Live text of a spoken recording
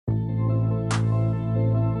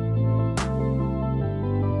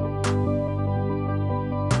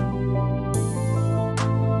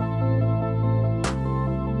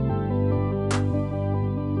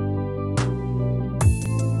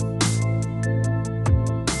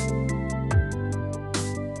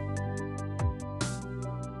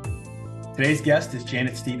Today's guest is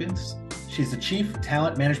Janet Stevens. She's the Chief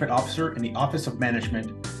Talent Management Officer in the Office of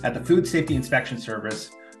Management at the Food Safety Inspection Service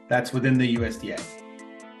that's within the USDA.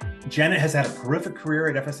 Janet has had a terrific career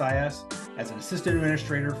at FSIS as an assistant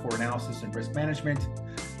administrator for analysis and risk management.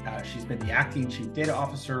 She's been the acting chief data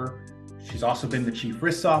officer. She's also been the chief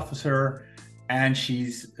risk officer, and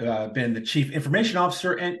she's been the chief information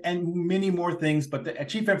officer and many more things. But the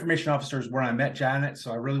chief information officer is where I met Janet,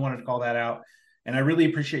 so I really wanted to call that out. And I really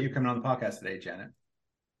appreciate you coming on the podcast today, Janet.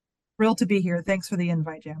 Thrilled to be here. Thanks for the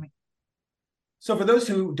invite, Jeremy. So for those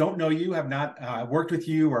who don't know you, have not worked with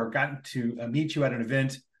you or gotten to meet you at an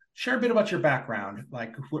event, share a bit about your background,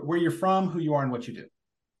 like where you're from, who you are, and what you do.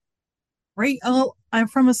 Great. Oh, I'm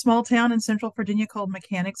from a small town in Central Virginia called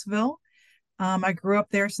Mechanicsville. I grew up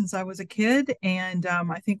there since I was a kid, and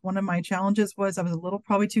I think one of my challenges was I was a little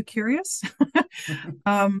probably too curious.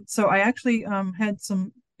 So I actually had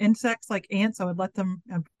some insects like ants. I would let them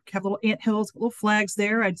have little ant hills, little flags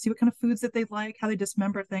there. I'd see what kind of foods that they like, how they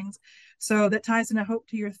dismember things. So that ties in, I hope,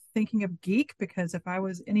 to your thinking of geek, because if I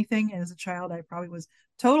was anything as a child, I probably was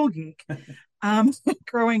total geek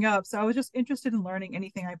growing up. So I was just interested in learning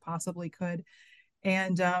anything I possibly could.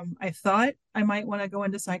 And I thought I might want to go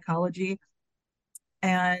into psychology.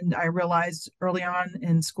 And I realized early on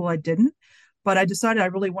in school I didn't. But I decided I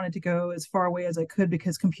really wanted to go as far away as I could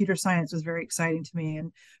because computer science was very exciting to me.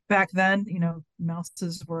 And back then,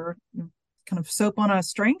 mouses were kind of soap on a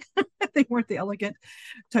string. They weren't the elegant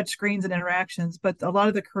touch screens and interactions. But a lot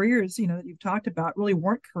of the careers, that you've talked about really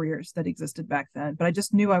weren't careers that existed back then. But I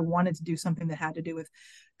just knew I wanted to do something that had to do with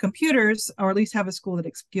computers, or at least have a school that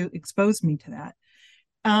exposed me to that.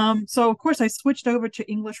 So of course I switched over to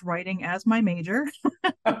English writing as my major,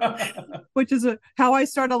 which is how I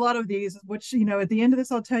start a lot of these, which, at the end of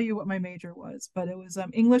this, I'll tell you what my major was, but it was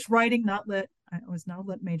English writing, not lit. I was not a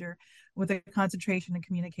lit major with a concentration in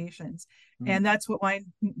communications. And that's what my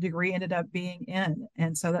degree ended up being in.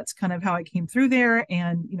 And so that's kind of how I came through there.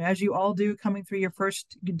 And, as you all do coming through your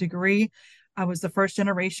first degree, I was the first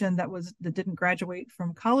generation that didn't graduate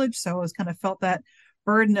from college. So I was kind of felt that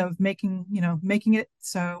burden of making it.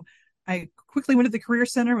 So I quickly went to the Career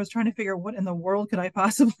Center, was trying to figure out what in the world could I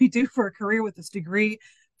possibly do for a career with this degree.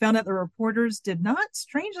 Found out the reporters did not,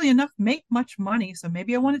 strangely enough, make much money. So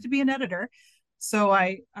maybe I wanted to be an editor. So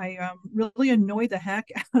I really annoyed the heck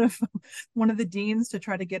out of one of the deans to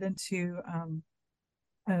try to get into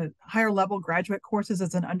higher level graduate courses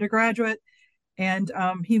as an undergraduate. And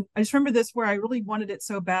I just remember this, where I really wanted it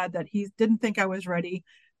so bad that he didn't think I was ready.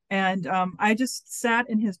 And I just sat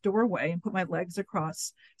in his doorway and put my legs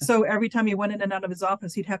across. So every time he went in and out of his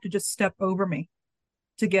office, he'd have to just step over me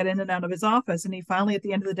to get in and out of his office. And he finally, at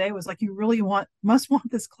the end of the day, was like, "You really must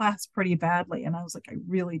want this class pretty badly." And I was like, "I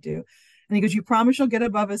really do." And he goes, "You promise you'll get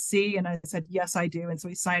above a C?" And I said, "Yes, I do." And so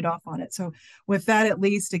he signed off on it. So with that, at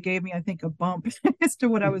least it gave me, I think, a bump as to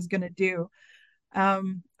what I was going to do. I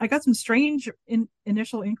got some strange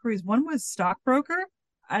initial inquiries. One was stockbroker.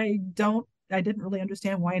 I didn't really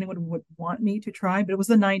understand why anyone would want me to try, but it was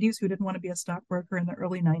the 90s. Who didn't want to be a stockbroker in the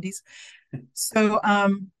early 90s? So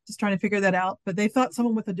just trying to figure that out. But they thought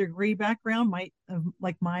someone with a degree background like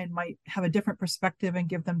mine, might have a different perspective and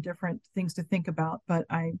give them different things to think about. But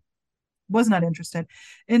I was not interested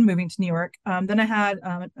in moving to New York. Then I had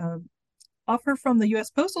an offer from the U.S.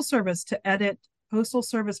 Postal Service to edit Postal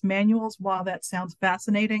Service manuals. While that sounds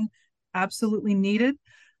fascinating, absolutely needed.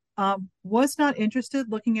 Was not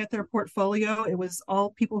interested. Looking at their portfolio, it was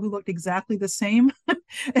all people who looked exactly the same and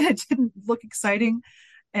it didn't look exciting.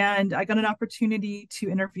 And I got an opportunity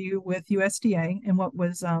to interview with USDA and what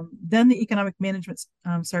was then the Economic Management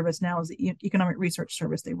Service, now is the Economic Research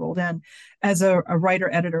Service. They rolled in as a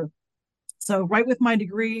writer-editor. So right with my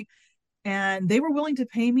degree, and they were willing to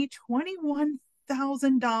pay me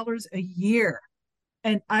 $21,000 a year.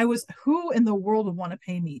 And I was, who in the world would want to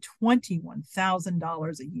pay me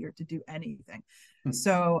 $21,000 a year to do anything?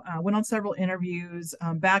 So I went on several interviews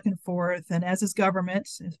back and forth. And as is government,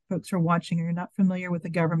 if folks are watching or you're not familiar with the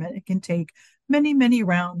government, it can take many, many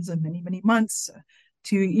rounds and many, many months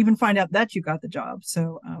to even find out that you got the job.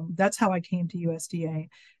 So that's how I came to USDA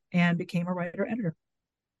and became a writer-editor.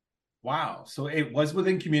 Wow. So it was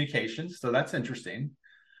within communications. So that's interesting.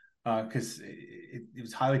 Because it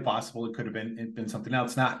was highly possible it could have been something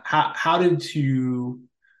else. Now, how did you,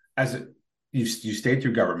 you stayed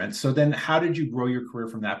through government, so then how did you grow your career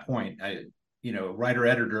from that point? Writer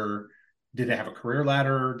editor, did it have a career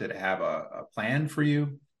ladder? Did it have a plan for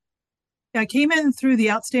you? Yeah, I came in through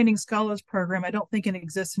the Outstanding Scholars Program. I don't think it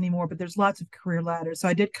exists anymore, but there's lots of career ladders. So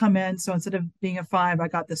I did come in. So instead of being a 5, I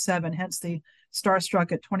got the 7, hence the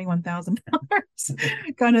starstruck at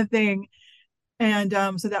 $21,000 kind of thing. And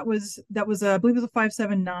so that was I believe it was a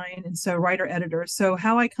 579, and so writer editor. So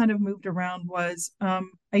how I kind of moved around was I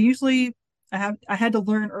had to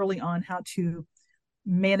learn early on how to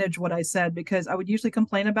manage what I said, because I would usually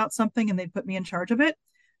complain about something and they'd put me in charge of it.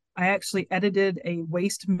 I actually edited a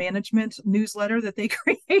waste management newsletter that they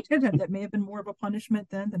created, and that may have been more of a punishment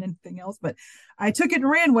then than anything else, but I took it and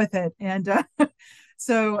ran with it. And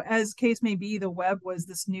so, as case may be, the web was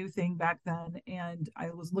this new thing back then. And I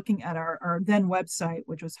was looking at our then website,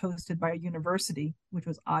 which was hosted by a university, which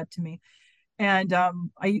was odd to me. And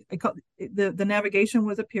I called the navigation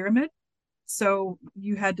was a pyramid, so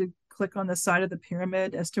you had to click on the side of the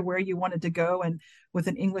pyramid as to where you wanted to go. And with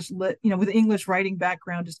an with English writing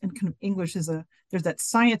background, just in kind of English there's that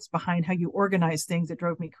science behind how you organize things that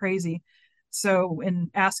drove me crazy. So in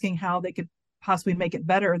asking how they could possibly make it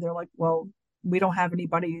better, they're like, well, we don't have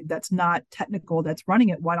anybody that's not technical that's running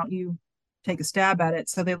it. Why don't you take a stab at it?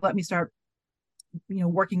 So they let me start,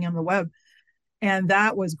 working on the web. And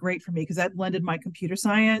that was great for me because that blended my computer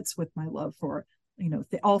science with my love for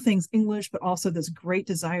all things English, but also this great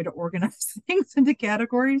desire to organize things into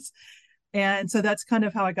categories. And so that's kind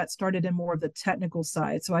of how I got started in more of the technical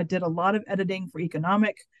side. So I did a lot of editing for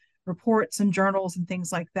economic reports and journals and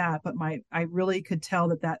things like that. But I really could tell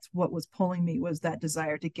that that's what was pulling me, was that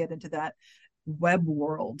desire to get into that web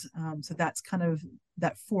world. So that's kind of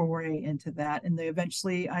that foray into that. And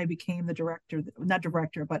eventually I became the director, not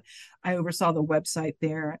director, but I oversaw the website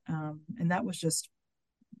there. And that was just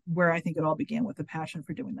where I think it all began, with the passion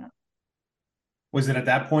for doing that. Was it at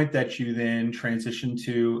that point that you then transitioned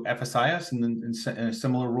to FSIS and then in a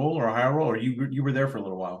similar role or a higher role, or you were there for a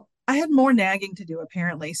little while? I had more nagging to do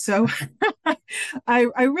apparently. So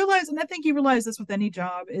I realized, and I think you realize this with any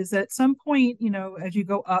job, is that at some point, as you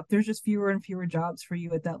go up, there's just fewer and fewer jobs for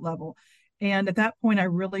you at that level. And at that point, I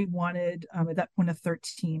really wanted, at that point of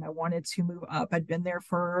 13, I wanted to move up. I'd been there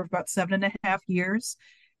for about 7.5 years.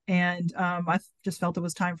 And I just felt it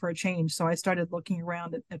was time for a change. So I started looking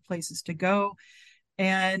around at places to go,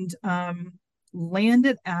 and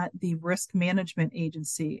landed at the risk management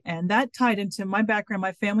agency. And that tied into my background.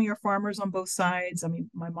 My family are farmers on both sides. I mean,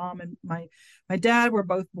 my mom and my dad were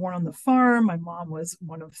both born on the farm. My mom was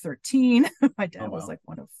one of 13. My Oh, dad was wow. like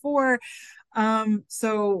one of four.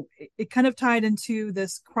 So it kind of tied into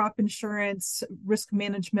this crop insurance risk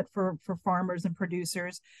management for farmers and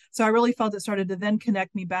producers. So I really felt it started to then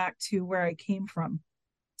connect me back to where I came from.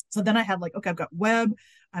 So then I had like, okay, I've got web,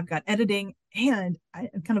 I've got editing, and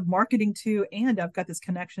I'm kind of marketing too, and I've got this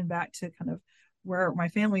connection back to kind of where my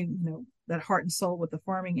family, that heart and soul with the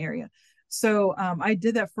farming area. So I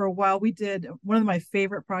did that for a while. We did one of my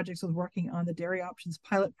favorite projects was working on the dairy options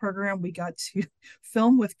pilot program. We got to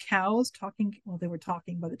film with cows talking. Well, they were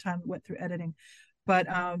talking by the time we went through editing, but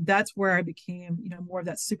that's where I became, more of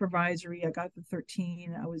that supervisory. I got the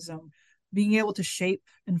 13. I was being able to shape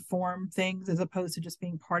and form things as opposed to just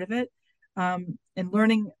being part of it, and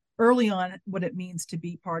learning early on what it means to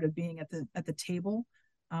be part of being at the table,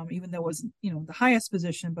 even though it wasn't the highest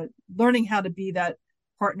position, but learning how to be that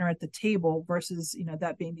partner at the table versus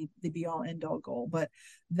that being the be all end all goal. But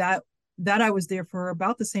that I was there for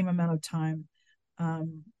about the same amount of time.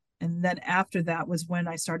 And then after that was when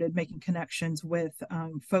I started making connections with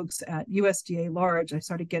folks at USDA large. I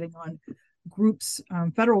started getting on groups,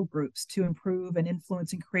 federal groups, to improve and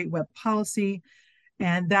influence and create web policy.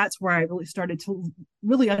 And that's where I really started to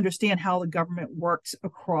really understand how the government works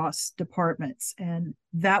across departments. And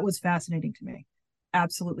that was fascinating to me.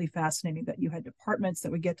 Absolutely fascinating that you had departments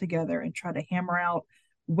that would get together and try to hammer out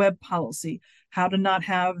web policy, how to not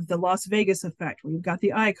have the Las Vegas effect where you've got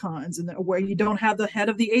the icons, and where you don't have the head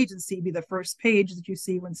of the agency be the first page that you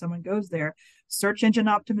see when someone goes there. Search engine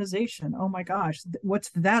optimization. Oh my gosh, what's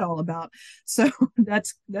that all about? So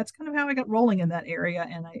that's kind of how I got rolling in that area.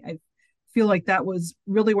 And I feel like that was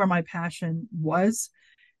really where my passion was.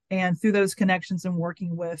 And through those connections and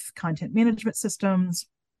working with content management systems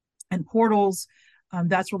and portals,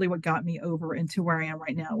 that's really what got me over into where I am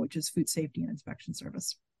right now, which is Food Safety and Inspection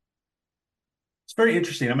Service. It's very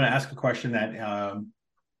interesting. I'm going to ask a question that,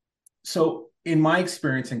 so in my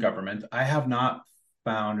experience in government, I have not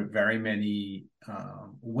found very many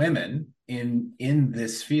women in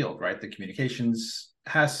this field, right? The communications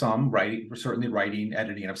has some writing, certainly writing,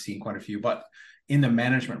 editing. I've seen quite a few, but in the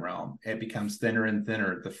management realm, it becomes thinner and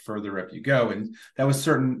thinner the further up you go. And that was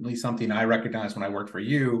certainly something I recognized when I worked for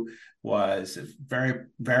you, was a very,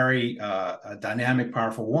 very dynamic,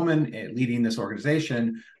 powerful woman leading this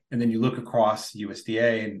organization. And then you look across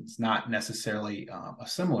USDA and it's not necessarily a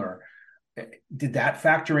similar. Did that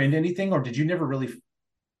factor into anything, or did you never really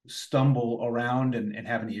stumble around and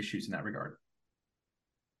have any issues in that regard?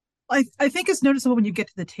 I think it's noticeable when you get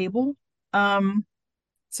to the table. Um,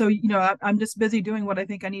 so I'm just busy doing what I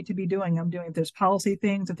think I need to be doing. I'm doing, if there's policy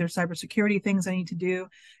things, if there's cybersecurity things I need to do,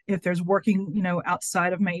 if there's working,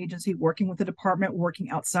 outside of my agency, working with the department, working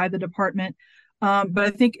outside the department. But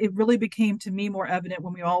I think it really became to me more evident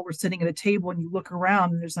when we all were sitting at a table and you look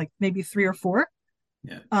around and there's like maybe three or four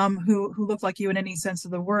Yeah. who look like you in any sense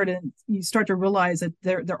of the word, and you start to realize that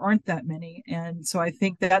there aren't that many. And so I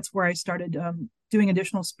think that's where I started doing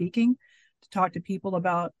additional speaking to talk to people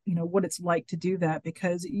about what it's like to do that,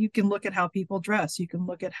 because you can look at how people dress, you can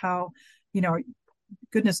look at how you know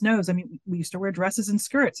goodness knows, I mean, we used to wear dresses and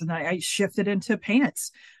skirts, and I shifted into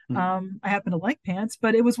pants. Mm. I happen to like pants,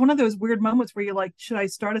 but it was one of those weird moments where you're like, should I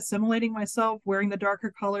start assimilating myself, wearing the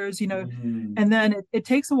darker colors, Mm. and then it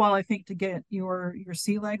takes a while, I think, to get your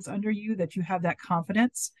sea legs under you, that you have that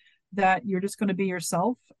confidence that you're just going to be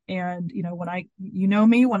yourself. And when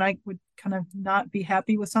me, when I would kind of not be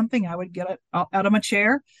happy with something, I would get out of my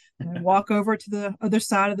chair and I walk over to the other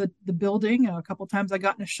side of the building. A couple of times I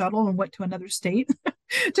got in a shuttle and went to another state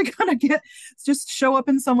to kind of just show up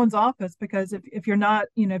in someone's office, because if you're not,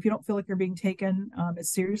 if you don't feel like you're being taken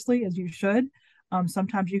as seriously as you should,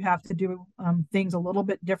 sometimes you have to do things a little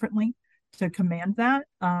bit differently to command that.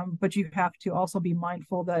 But you have to also be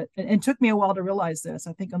mindful that, and it took me a while to realize this.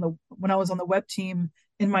 I think when I was on the web team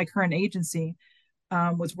in my current agency,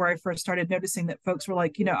 was where I first started noticing that folks were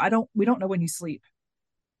like, we don't know when you sleep.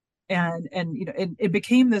 And it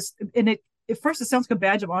became this, and at first it sounds like a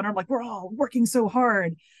badge of honor, like we're all working so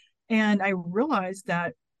hard. And I realized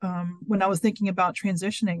that when I was thinking about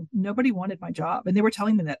transitioning, nobody wanted my job. And they were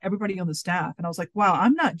telling me that, everybody on the staff. And I was like, wow,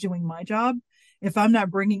 I'm not doing my job if I'm not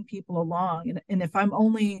bringing people along. And if I'm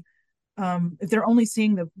only, if they're only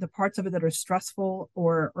seeing the parts of it that are stressful,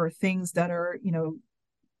 or things that are,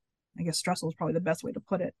 I guess stressful is probably the best way to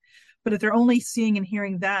put it. But if they're only seeing and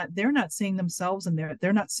hearing that, they're not seeing themselves in there.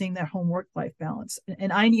 They're not seeing that home work life balance.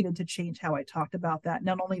 And I needed to change how I talked about that.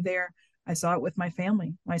 Not only there, I saw it with my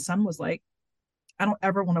family. My son was like, I don't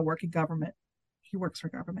ever want to work in government. He works for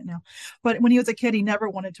government now. But when he was a kid, he never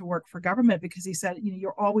wanted to work for government, because he said,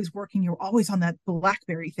 you're always working, you're always on that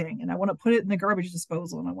BlackBerry thing. And I want to put it in the garbage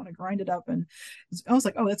disposal and I want to grind it up. And I was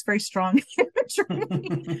like, oh, that's very strong.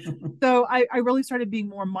 So I really started being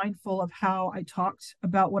more mindful of how I talked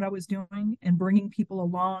about what I was doing, and bringing people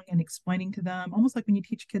along and explaining to them, almost like when you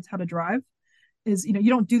teach kids how to drive, is you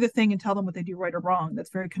don't do the thing and tell them what they do right or wrong.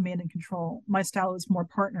 That's very command and control. My style is more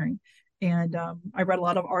partnering. And I read a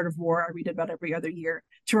lot of Art of War. I read it about every other year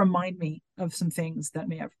to remind me of some things that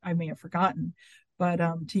I may have forgotten. But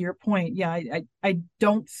to your point, yeah, I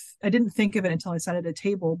didn't think of it until I sat at a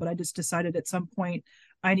table, but I just decided at some point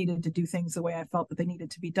I needed to do things the way I felt that they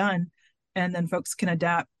needed to be done. And then folks can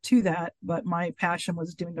adapt to that. But my passion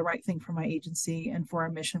was doing the right thing for my agency and for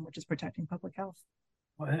our mission, which is protecting public health.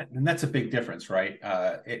 Well, and that's a big difference, right?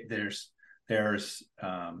 There's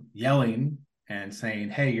yelling and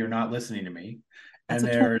saying, "Hey, you're not listening to me," That's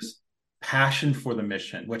and a tool. there's passion for the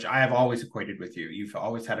mission, which I have always equated with you. You've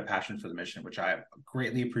always had a passion for the mission, which I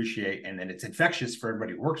greatly appreciate, and then it's infectious for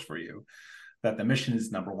everybody who works for you. That the mission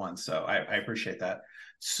is number one. So I appreciate that.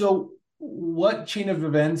 So, what chain of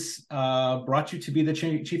events brought you to be the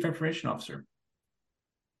chief information officer?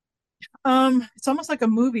 It's almost like a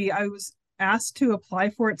movie. I was asked to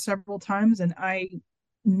apply for it several times, and I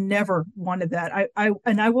never wanted that.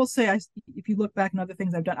 I will say, if you look back on other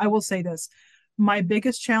things I've done, I will say this: my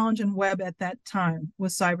biggest challenge in web at that time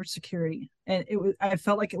was cybersecurity, and I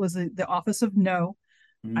felt like it was the office of no.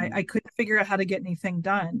 I Mm. couldn't figure out how to get anything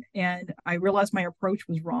done, and I realized my approach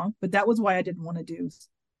was wrong. But that was why I didn't want to do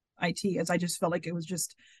IT, as I just felt like it was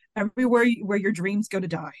just everywhere where your dreams go to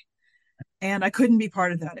die, and I couldn't be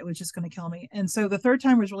part of that. It was just going to kill me. And so the third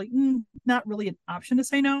time was really not really an option to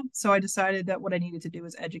say no. So I decided that what I needed to do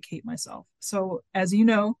is educate myself. So as you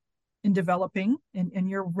know, in developing in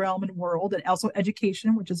your realm and world, and also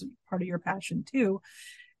education, which is part of your passion too,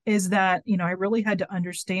 is that I really had to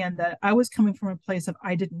understand that I was coming from a place of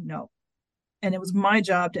I didn't know, and it was my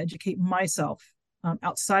job to educate myself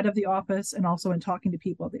outside of the office, and also in talking to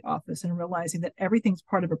people at the office, and realizing that everything's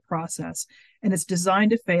part of a process, and it's designed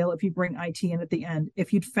to fail if you bring IT in at the end.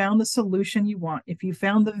 If you'd found the solution you want, if you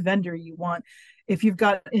found the vendor you want, if you've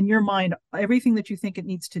got in your mind everything that you think it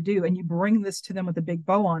needs to do, and you bring this to them with a big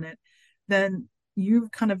bow on it, then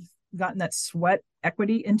you've kind of gotten that sweat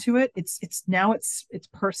equity into it. It's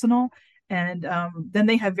personal, and then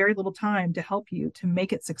they have very little time to help you to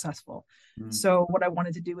make it successful. Mm. So what I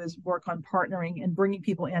wanted to do is work on partnering and bringing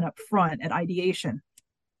people in up front at ideation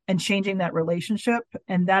and changing that relationship.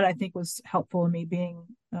 And that, I think, was helpful in me being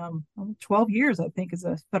 12 years, I think, as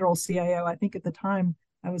a federal CIO. I think at the time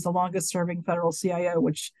I was the longest serving federal CIO,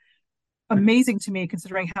 which amazing to me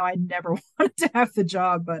considering how I never wanted to have the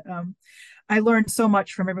job. But I learned so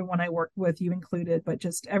much from everyone I worked with, you included, but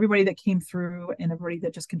just everybody that came through and everybody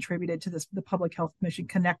that just contributed to the public health mission,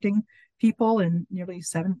 connecting people in nearly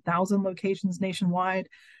 7,000 locations nationwide,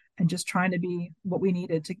 and just trying to be what we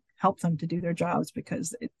needed to help them to do their jobs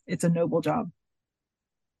because it's a noble job.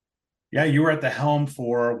 Yeah, you were at the helm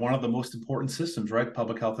for one of the most important systems, right? The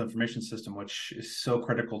public health information system, which is so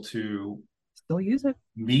critical to Still use it.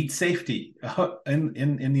 meat safety in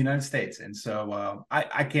the United States. And so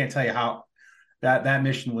I can't tell you how that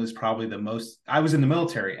mission was probably the most. I was in the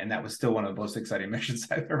military, and that was still one of the most exciting missions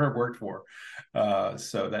I've ever worked for.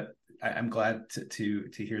 So that I'm glad to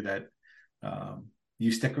hear that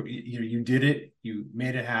you did it, you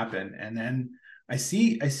made it happen, and then I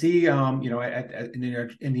see in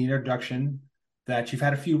the introduction that you've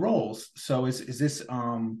had a few roles. So is this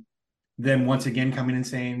them once again coming and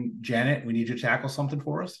saying, Janet, we need you to tackle something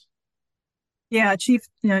for us? Yeah,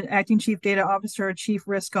 acting chief data officer, chief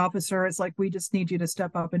risk officer. It's like we just need you to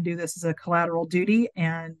step up and do this as a collateral duty.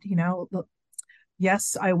 And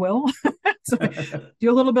yes, I will. So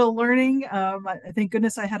do a little bit of learning. Thank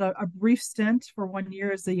goodness I had a brief stint for 1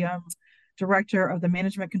 year as the director of the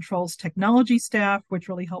management controls technology staff, which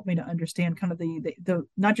really helped me to understand kind of the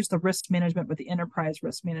not just the risk management, but the enterprise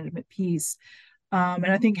risk management piece. And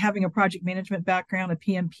I think having a project management background, a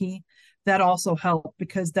PMP, that also helped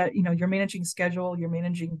because that, you're managing schedule, you're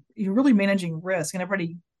really managing risk, and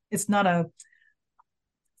everybody, it's not a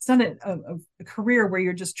career where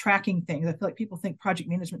you're just tracking things. I feel like people think project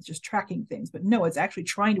management is just tracking things, but no, it's actually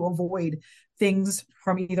trying to avoid things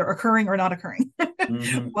from either occurring or not occurring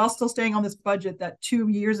mm-hmm. while still staying on this budget that 2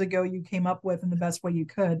 years ago you came up with in the best way you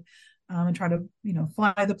could. And try to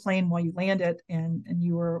fly the plane while you land it, and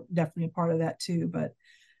you were definitely a part of that too. But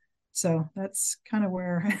so that's kind of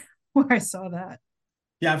where I saw that.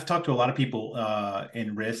 Yeah, I've talked to a lot of people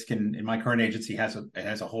in risk, and my current agency has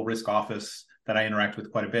a whole risk office that I interact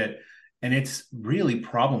with quite a bit, and it's really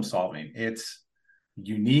problem solving. It's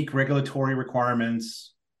unique regulatory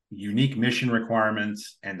requirements, unique mission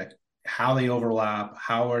requirements, and how they overlap.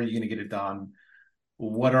 How are you going to get it done?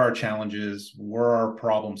 What are our challenges? Where are our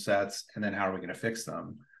problem sets? And then how are we going to fix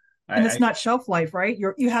them? And it's not shelf life, right?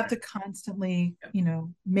 You have to constantly,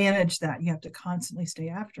 manage that. You have to constantly stay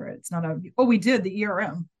after it. It's not we did the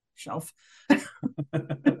ERM shelf.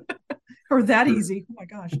 Or that easy. Oh my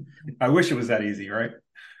gosh. I wish it was that easy, right?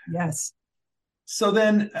 Yes. So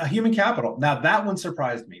then human capital. Now that one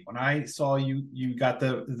surprised me. When I saw you got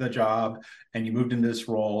the job and you moved into this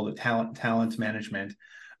role, the talent management.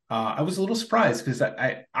 I was a little surprised because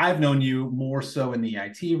I've known you more so in the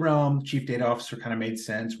IT realm. Chief data officer kind of made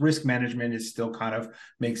sense. Risk management is still kind of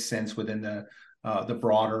makes sense within the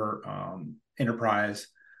broader enterprise.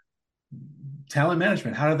 Talent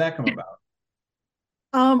management, how did that come about?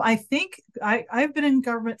 I think I've been in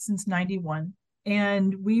government since '91,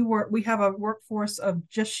 and we have a workforce of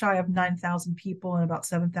just shy of 9,000 people in about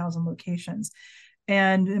 7,000 locations.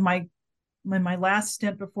 And in my last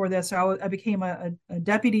stint before this, I became a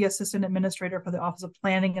deputy assistant administrator for the Office of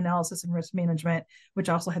Planning, Analysis, and Risk Management, which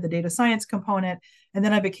also had the data science component. And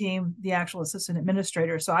then I became the actual assistant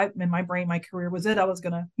administrator. So in my brain, my career was it. I was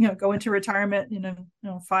going to, go into retirement,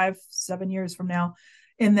 5-7 years from now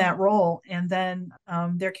in that role. And then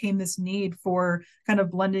there came this need for kind of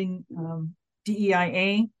blending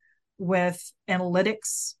DEIA with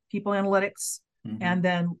analytics, people analytics. Mm-hmm. And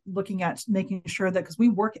then looking at making sure that because we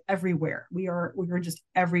work everywhere, we're just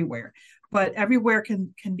everywhere, but everywhere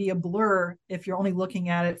can be a blur if you're only looking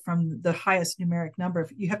at it from the highest numeric number.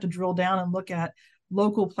 If you have to drill down and look at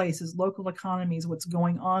local places, local economies, what's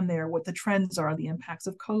going on there, what the trends are, the impacts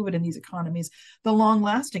of COVID in these economies, the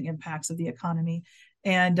long-lasting impacts of the economy.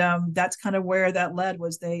 And that's kind of where that led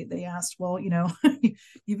was they asked, well,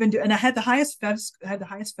 you've been doing, and I had the highest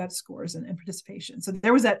FEV scores and participation. So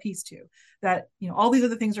there was that piece too, that, all these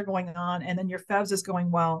other things are going on and then your FEVs is going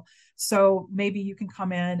well. So maybe you can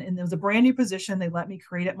come in, and there was a brand new position. They let me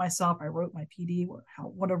create it myself. I wrote my PD,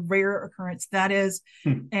 what a rare occurrence that is.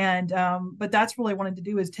 And, but that's really what I wanted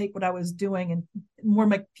to do is take what I was doing and more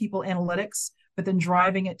make people analytics, but then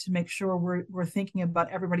driving it to make sure we're thinking about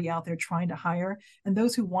everybody out there trying to hire and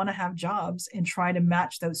those who want to have jobs and try to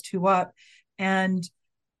match those two up and,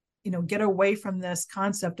 get away from this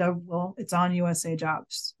concept of, well, it's on USA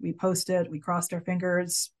Jobs. We post it, we crossed our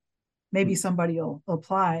fingers, maybe somebody will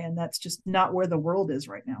apply. And that's just not where the world is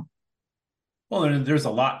right now. Well, there's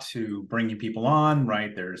a lot to bringing people on,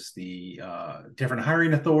 right? There's the different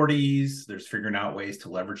hiring authorities. There's figuring out ways to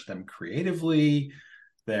leverage them creatively.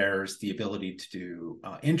 There's the ability to do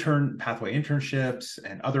intern pathway internships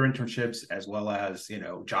and other internships, as well as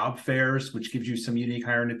job fairs, which gives you some unique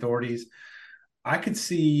hiring authorities. I could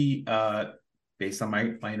see, based on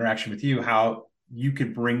my interaction with you, how you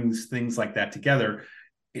could bring things like that together.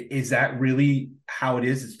 Is that really how it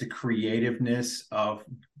is? It's the creativeness of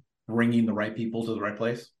bringing the right people to the right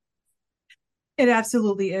place? It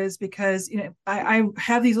absolutely is, because I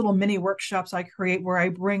have these little mini workshops I create where I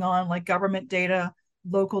bring on like government data,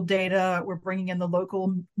 local data. We're bringing in the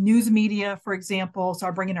local news media, for example. So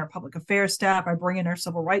I bring in our public affairs staff, I bring in our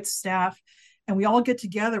civil rights staff, and we all get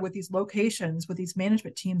together with these locations, with these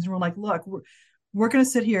management teams, and we're like, look, we're going to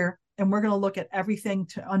sit here and we're going to look at everything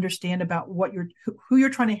to understand about what who you're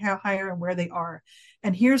trying to hire and where they are.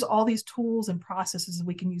 And here's all these tools and processes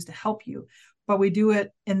we can use to help you. But we do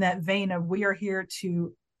it in that vein of, we are here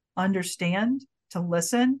to understand, to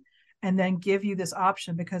listen, and then give you this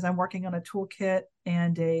option, because I'm working on a toolkit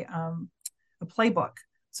and a playbook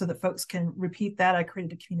so that folks can repeat that. I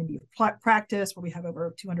created a community of practice where we have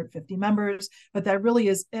over 250 members, but that really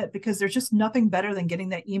is it, because there's just nothing better than getting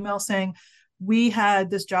that email saying, we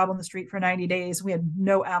had this job on the street for 90 days. We had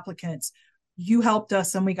no applicants. You helped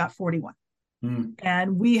us and we got 41.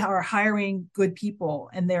 And we are hiring good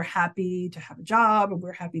people and they're happy to have a job, and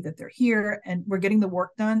we're happy that they're here and we're getting the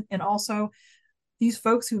work done. And also these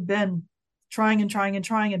folks who've been trying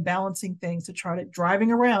and balancing things to try to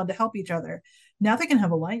driving around to help each other, now they can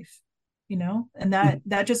have a life, and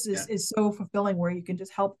that just is so fulfilling, where you can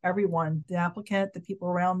just help everyone, the applicant, the people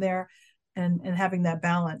around there, and having that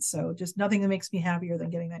balance. So just nothing that makes me happier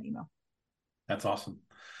than getting that email. That's awesome.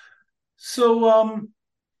 So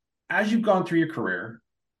as you've gone through your career,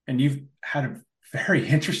 and you've had a very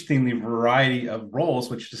interestingly variety of roles,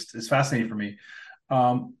 which just is fascinating for me.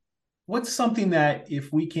 What's something that,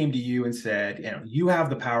 if we came to you and said, you have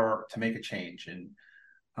the power to make a change, and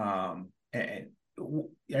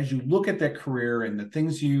as you look at that career and the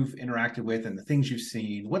things you've interacted with and the things you've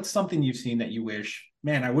seen, what's something you've seen that you wish,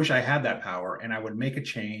 man, I wish I had that power and I would make a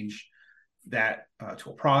change that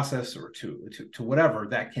to a process or to whatever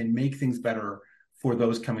that can make things better for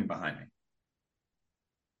those coming behind me?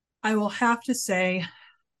 I will have to say,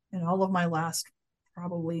 in all of my last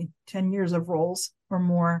probably 10 years of roles or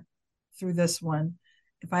more through this one,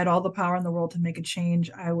 if I had all the power in the world to make a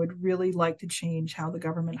change, I would really like to change how the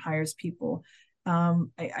government hires people.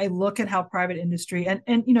 I look at how private industry, and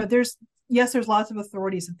there's lots of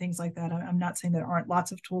authorities and things like that. I'm not saying there aren't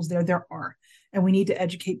lots of tools there. There are, and we need to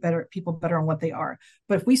educate people better on what they are.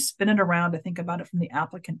 But if we spin it around to think about it from the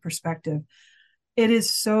applicant perspective, it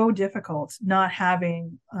is so difficult not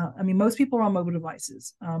having, most people are on mobile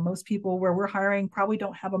devices. Most people where we're hiring probably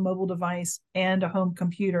don't have a mobile device and a home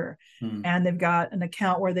computer. And they've got an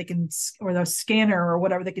account where they can, or the scanner or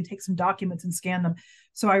whatever, they can take some documents and scan them.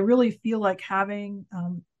 So I really feel like having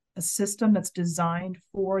a system that's designed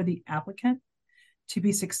for the applicant to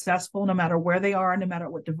be successful, no matter where they are, no matter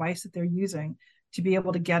what device that they're using, to be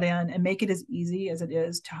able to get in and make it as easy as it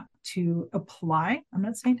is to apply. I'm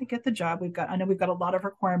not saying to get the job. I know we've got a lot of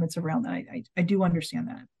requirements around that. I do understand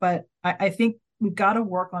that, but I think we've got to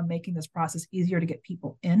work on making this process easier to get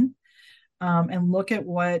people in, and look at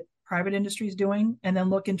what private industry is doing, and then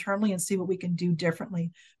look internally and see what we can do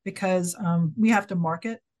differently, because we have to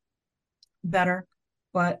market better.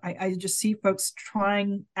 But I just see folks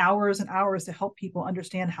trying hours and hours to help people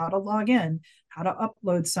understand how to log in, how to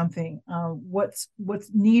upload something, what's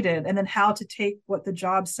needed, and then how to take what the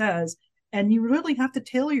job says. And you really have to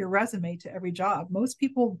tailor your resume to every job. Most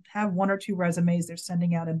people have one or two resumes they're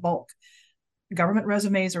sending out in bulk. Government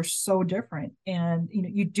resumes are so different, and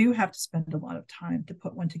you do have to spend a lot of time to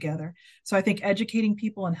put one together. So I think educating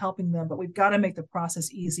people and helping them, but we've got to make the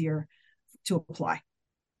process easier to apply,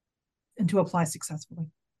 and to apply successfully.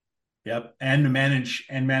 Yep, and to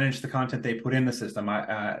manage the content they put in the system.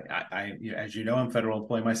 As you know, I'm a federal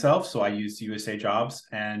employee myself, so I use USA Jobs,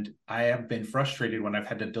 and I have been frustrated when I've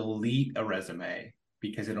had to delete a resume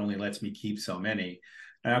because it only lets me keep so many.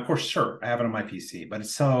 And of course, sure, I have it on my PC, but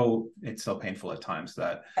it's so painful at times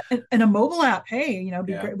that. And a mobile app, hey,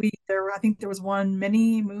 be great. I think there was one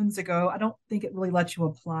many moons ago. I don't think it really lets you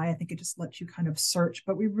apply. I think it just lets you kind of search,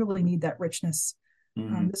 but we really need that richness.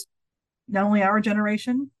 This, not only our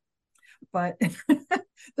generation, but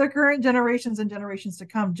the current generations and generations to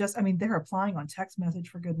come, they're applying on text message,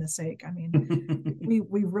 for goodness sake. We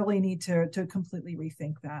really need to completely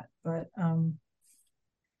rethink that. But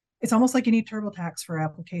it's almost like you need TurboTax for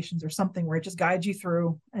applications or something, where it just guides you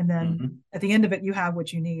through, and then at the end of it, you have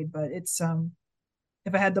what you need. But it's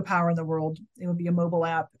if I had the power in the world, it would be a mobile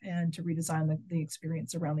app, and to redesign the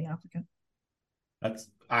experience around the applicant.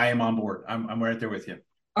 I am on board. I'm right there with you.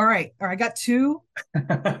 All right. All right. I got two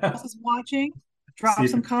bosses watching. See Drop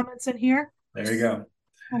if some comments in here. there you go.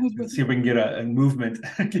 Who's with Let's see me? if we can get a movement,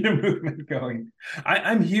 get a movement going.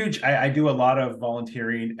 I'm huge. I do a lot of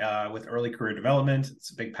volunteering with early career development.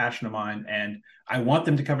 It's a big passion of mine, and I want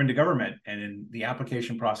them to come into government. And in the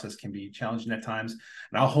application process can be challenging at times.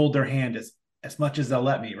 And I'll hold their hand as much as they'll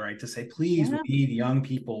let me, right? To say, please, we Yeah. need young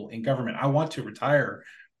people in government. I want to retire.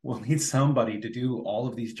 We'll need somebody to do all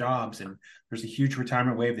of these jobs. And there's a huge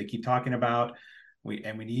retirement wave they keep talking about. We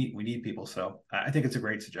need people. So I think it's a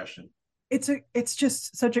great suggestion. It's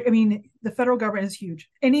just such a, I mean, the federal government is huge.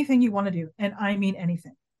 Anything you want to do, and I mean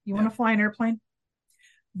anything. You want Yeah. to fly an airplane,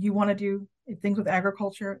 you want to do things with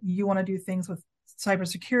agriculture, you want to do things with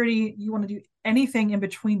cybersecurity, you want to do anything in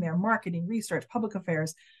between there, marketing, research, public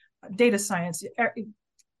affairs, data science, Ministry.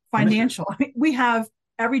 financial. I mean, we have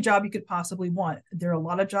every job you could possibly want. There are a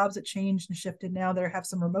lot of jobs that changed and shifted now. There have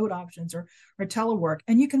some remote options or telework,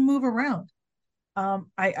 and you can move around.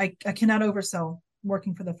 I cannot oversell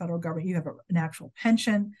working for the federal government. You have an actual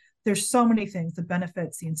pension. There's so many things, the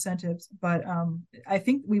benefits, the incentives, but I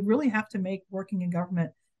think we really have to make working in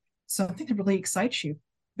government something that really excites you,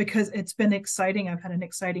 because it's been exciting. I've had an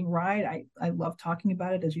exciting ride. I love talking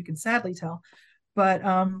about it, as you can sadly tell. But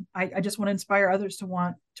I just want to inspire others to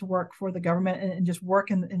want to work for the government and just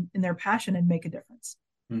work in their passion and make a difference.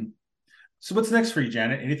 Hmm. So what's next for you,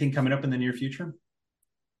 Janet? Anything coming up in the near future?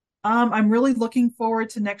 I'm really looking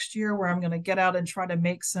forward to next year, where I'm going to get out and try to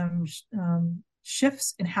make some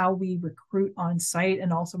shifts in how we recruit on site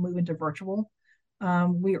and also move into virtual.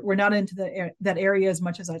 We're not into that area as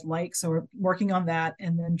much as I'd like, so we're working on that,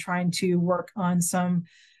 and then trying to work on some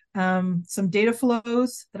data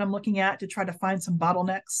flows that I'm looking at to try to find some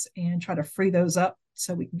bottlenecks and try to free those up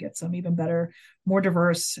so we can get some even better, more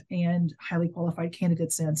diverse and highly qualified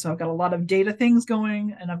candidates in. So I've got a lot of data things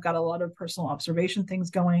going, and I've got a lot of personal observation things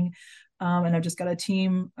going. And I've just got a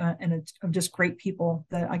team of just great people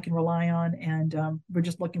that I can rely on. And we're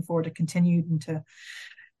just looking forward to continue and to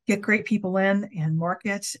get great people in and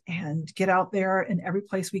market and get out there in every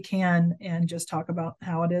place we can and just talk about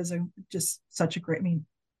how it is just such a great, I mean,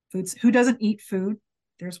 foods. Who doesn't eat food?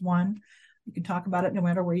 There's one. You can talk about it no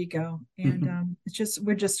matter where you go. And it's just,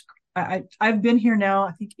 we're just, I've been here now,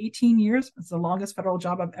 I think 18 years. It's the longest federal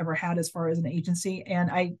job I've ever had as far as an agency. And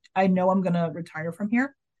I know I'm going to retire from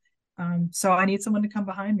here. So I need someone to come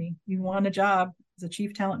behind me. You want a job as a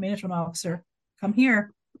chief talent management officer, come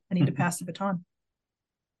here. I need to pass the baton.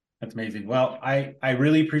 That's amazing. Well, I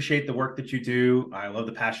really appreciate the work that you do. I love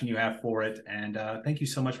the passion you have for it. And thank you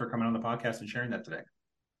so much for coming on the podcast and sharing that today.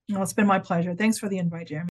 Well, it's been my pleasure. Thanks for the invite,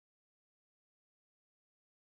 Jeremy.